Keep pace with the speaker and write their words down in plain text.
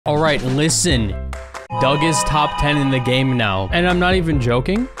All right, listen. Doug is top 10 in the game now. And I'm not even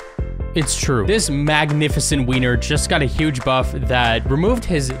joking. It's true. This magnificent wiener just got a huge buff that removed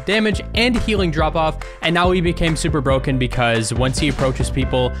his damage and healing drop off. And now he became super broken because once he approaches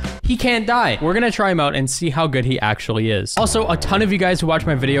people, he can't die. We're gonna try him out and see how good he actually is. Also, a ton of you guys who watch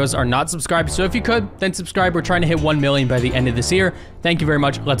my videos are not subscribed. So if you could, then subscribe. We're trying to hit 1 million by the end of this year. Thank you very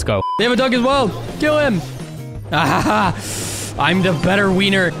much. Let's go. They have a Doug as well. Kill him. I'm the better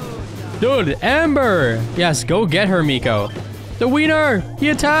wiener. Dude, Amber. Yes, go get her, Miko. The wiener, he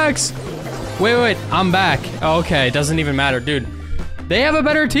attacks. Wait, I'm back. Okay, it doesn't even matter, dude. They have a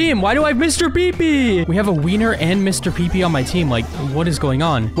better team. Why do I have Mr. PP? We have a wiener and Mr. PP on my team. Like, what is going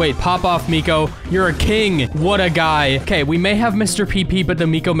on? Wait, pop off, Miko. You're a king. What a guy. Okay, we may have Mr. PP, but the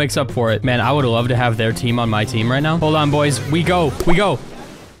Miko makes up for it. Man, I would love to have their team on my team right now. Hold on, boys. We go.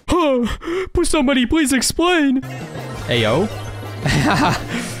 But somebody please explain. Hey, yo.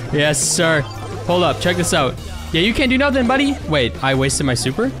 Yes, sir. Hold up, check this out. Yeah, you can't do nothing, buddy. Wait, I wasted my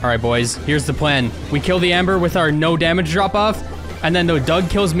super? All right, boys, here's the plan. We kill the Amber with our no damage drop off, and then the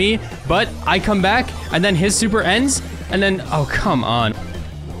Doug kills me, but I come back, and then his super ends, and then, oh, come on.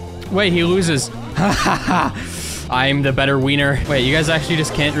 Wait, he loses. I'm the better wiener. Wait, you guys actually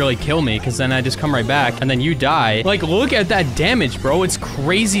just can't really kill me, because then I just come right back, and then you die. Like, look at that damage, bro. It's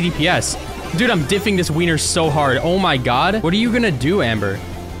crazy DPS. Dude, I'm diffing this wiener so hard. Oh my god. What are you gonna do, Amber?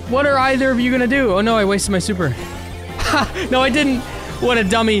 What are either of you gonna do? Oh no, I wasted my super. Ha! No, I didn't. What a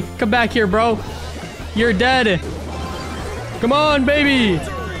dummy. Come back here, bro. You're dead. Come on, baby.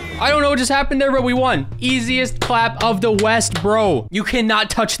 I don't know what just happened there, but we won. Easiest clap of the West, bro. You cannot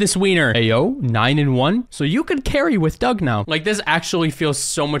touch this wiener. Hey, yo, 9-1. So you could carry with Doug now. Like, this actually feels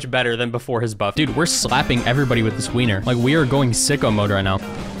so much better than before his buff. Dude, we're slapping everybody with this wiener. Like, we are going sicko mode right now.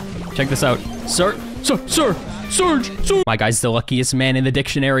 Check this out. Surge. My guy's the luckiest man in the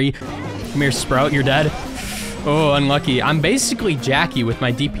dictionary. Come here, Sprout, you're dead. Oh, unlucky. I'm basically Jackie with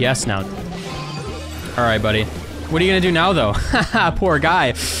my DPS now. All right, buddy. What are you gonna do now, though? Haha, poor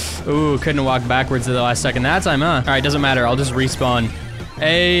guy. Ooh, couldn't walk backwards at the last second that time, huh? All right, doesn't matter. I'll just respawn.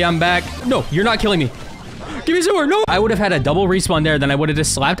 Hey, I'm back. No, you're not killing me. Give me super, no! I would have had a double respawn there, then I would have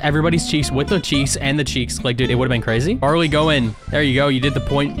just slapped everybody's cheeks with the cheeks and the cheeks. Like, dude, it would have been crazy. Barley, go in. There you go. You did the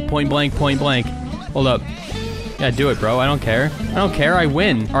point blank. Hold up. Yeah, do it, bro. I don't care. I don't care. I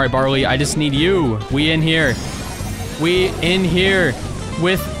win. All right, Barley, I just need you. We in here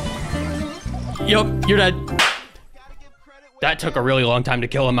with... Yup, you're dead. That took a really long time to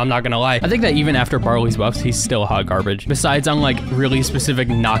kill him, I'm not gonna lie. I think that even after Barley's buffs, he's still hot garbage. Besides on like really specific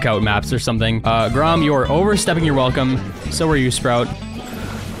knockout maps or something. Grom, you're overstepping your welcome. So are you, Sprout.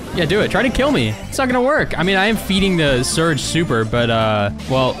 Yeah, do it. Try to kill me. It's not gonna work. I mean, I am feeding the Surge super, but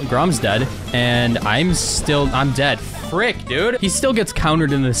well, Grom's dead. And I'm dead. Frick, dude. He still gets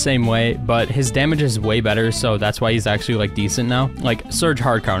countered in the same way, but his damage is way better, so that's why he's actually like decent now. Like, Surge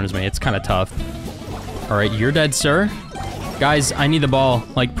hard counters me. It's kind of tough. All right, you're dead, sir. Guys, I need the ball,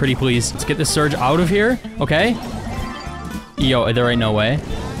 like, pretty please. Let's get this Surge out of here, okay? Yo, there ain't no way.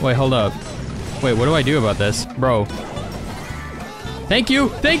 Wait, hold up. Wait, what do I do about this? Bro. Thank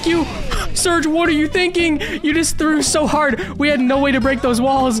you! Surge, what are you thinking? You just threw so hard. We had no way to break those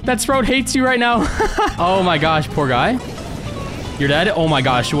walls. That Sprout hates you right now. Oh my gosh, poor guy. You're dead? Oh my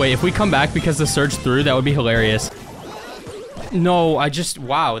gosh, wait, if we come back because the Surge threw, that would be hilarious. No,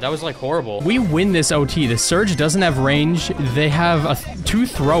 wow, that was like horrible. We win this OT. The Surge doesn't have range. They have two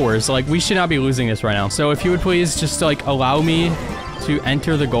throwers. Like, we should not be losing this right now. So if you would please just like allow me to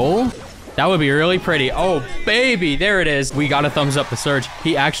enter the goal, that would be really pretty. Oh, baby, there it is. We got a thumbs up the Surge.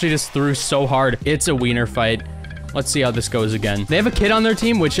 He actually just threw so hard. It's a wiener fight. Let's see how this goes again. They have a kid on their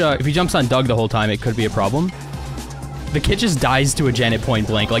team, which if he jumps on Doug the whole time, it could be a problem. The kid just dies to a Janet point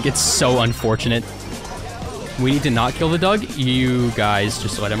blank. Like, it's so unfortunate. We need to not kill the Doug. You guys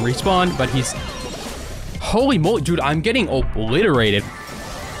just let him respawn, but he's... Holy moly, dude, I'm getting obliterated.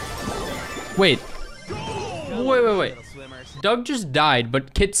 Wait. Doug just died,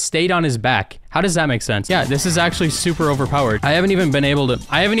 but Kit stayed on his back. How does that make sense? Yeah, this is actually super overpowered. I haven't even been able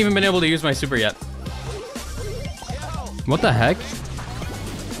to use my super yet. What the heck?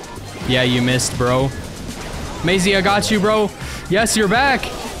 Yeah, you missed, bro. Maisie, I got you, bro. Yes, you're back.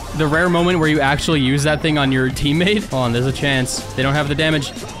 The rare moment where you actually use that thing on your teammate. Hold on, there's a chance. They don't have the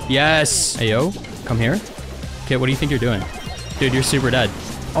damage. Yes. Hey, yo, come here. Kit, what do you think you're doing? Dude, you're super dead.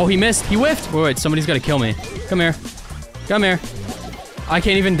 Oh, he missed. He whiffed. Wait, somebody's got to kill me. Come here. Come here. I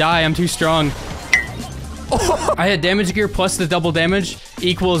can't even die. I'm too strong. Oh, I had damage gear plus the double damage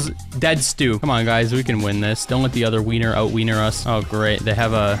equals dead stew. Come on, guys. We can win this. Don't let the other wiener out-wiener us. Oh, great. They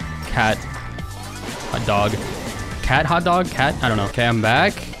have a cat. A dog. Cat hot dog? Cat? I don't know. Okay, I'm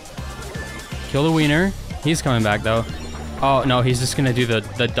back. Kill the wiener. He's coming back, though. Oh, no, he's just gonna do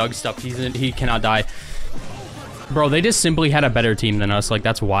the Doug stuff. He cannot die. Bro, they just simply had a better team than us. Like,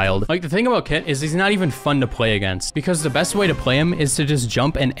 that's wild. Like, the thing about Kit is he's not even fun to play against because the best way to play him is to just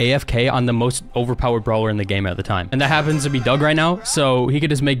jump and AFK on the most overpowered brawler in the game at the time. And that happens to be Doug right now, so he could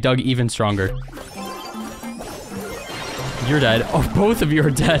just make Doug even stronger. You're dead. Oh, both of you are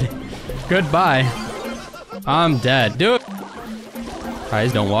dead. Goodbye. I'm dead. Do it.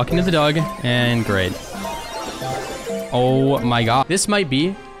 Guys, don't walk into the Doug. And great. Oh my god. This might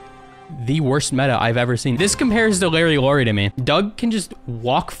be the worst meta I've ever seen. This compares to Larry Laurie to me. Doug can just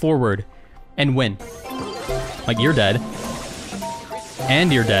walk forward and win. Like, you're dead.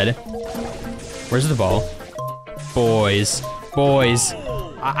 And you're dead. Where's the ball? Boys. Boys.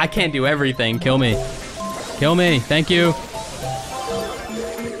 I can't do everything. Kill me. Kill me. Thank you.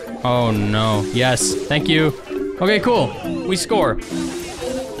 Oh, no. Yes. Thank you. Okay, cool. We score.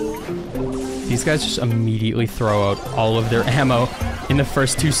 These guys just immediately throw out all of their ammo in the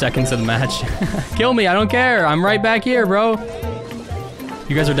first 2 seconds of the match. Kill me, I don't care. I'm right back here, bro.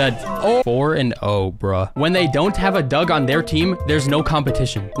 You guys are dead. Oh, 4-0, bruh. When they don't have a Doug on their team, there's no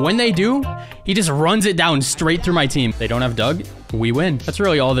competition. When they do, he just runs it down straight through my team. They don't have Doug, we win. That's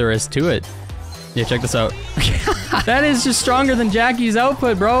really all there is to it. Yeah, check this out. That is just stronger than Jackie's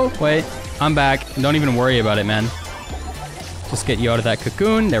output, bro. Wait, I'm back. Don't even worry about it, man. Just get you out of that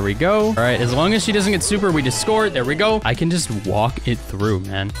cocoon. There we go. All right, as long as she doesn't get super, we just score. There we go. I can just walk it through,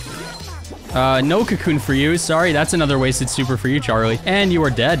 man. No cocoon for you. Sorry, that's another wasted super for you, Charlie. And you are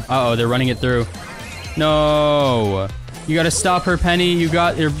dead. Uh-oh, they're running it through. No. You gotta stop her, Penny. You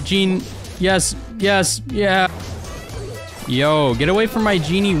got your Gene. Yes, yes, yeah. Yo, get away from my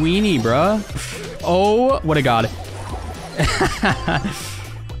Genie Weenie, bruh. Oh, what a god.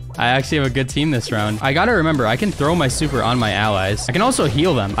 I actually have a good team this round. I gotta remember, I can throw my super on my allies. I can also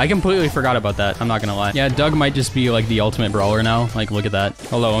heal them. I completely forgot about that. I'm not gonna lie. Yeah, Doug might just be like the ultimate brawler now. Like, look at that.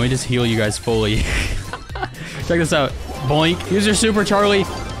 Hold on, let me just heal you guys fully. Check this out. Boink. Use your super, Charlie.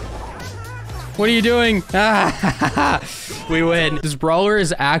 What are you doing? We win. This brawler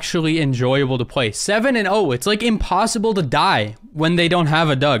is actually enjoyable to play. 7-0. It's like impossible to die when they don't have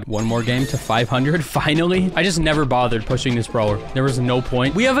a Doug. One more game to 500. Finally. I just never bothered pushing this brawler. There was no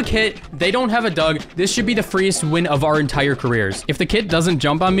point. We have a Kit. They don't have a Doug. This should be the freest win of our entire careers. If the Kit doesn't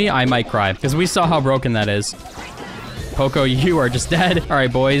jump on me, I might cry because we saw how broken that is. Poco, you are just dead. All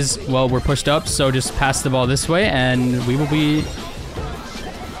right, boys. Well, we're pushed up, so just pass the ball this way and we will be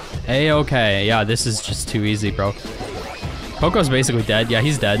A-okay. Yeah, this is just too easy, bro. Poco's basically dead. Yeah,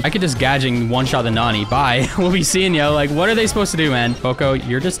 he's dead. I could just gadging one-shot the Nani. Bye. We'll be seeing you. Like, what are they supposed to do, man? Poco,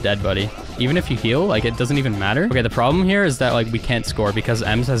 you're just dead, buddy. Even if you heal, like, it doesn't even matter. Okay, the problem here is that, like, we can't score because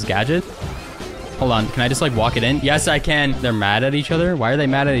Ems has gadget. Hold on. Can I just, like, walk it in? Yes, I can. They're mad at each other? Why are they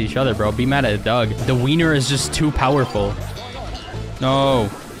mad at each other, bro? Be mad at Doug. The wiener is just too powerful.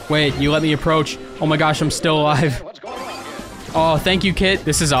 No. Wait, you let me approach. Oh my gosh, I'm still alive. Oh, thank you, Kit.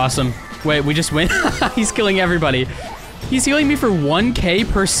 This is awesome. Wait, we just win? He's killing everybody. He's healing me for 1K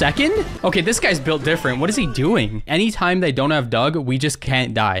per second? Okay, this guy's built different. What is he doing? Anytime they don't have Doug, we just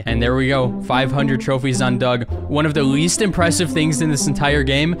can't die. And there we go. 500 trophies on Doug. One of the least impressive things in this entire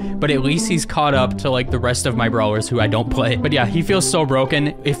game, but at least he's caught up to like the rest of my brawlers who I don't play. But yeah, he feels so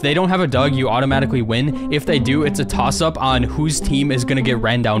broken. If they don't have a Doug, you automatically win. If they do, it's a toss-up on whose team is gonna get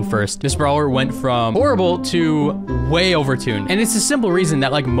ran down first. This brawler went from horrible to way overtuned. And it's a simple reason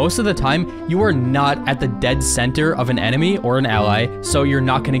that like most of the time, you are not at the dead center of an enemy or an ally, so you're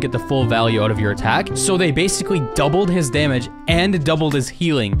not going to get the full value out of your attack. So they basically doubled his damage and doubled his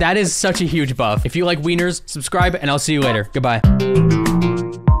healing. That is such a huge buff. If you like wieners, subscribe and I'll see you later. Goodbye.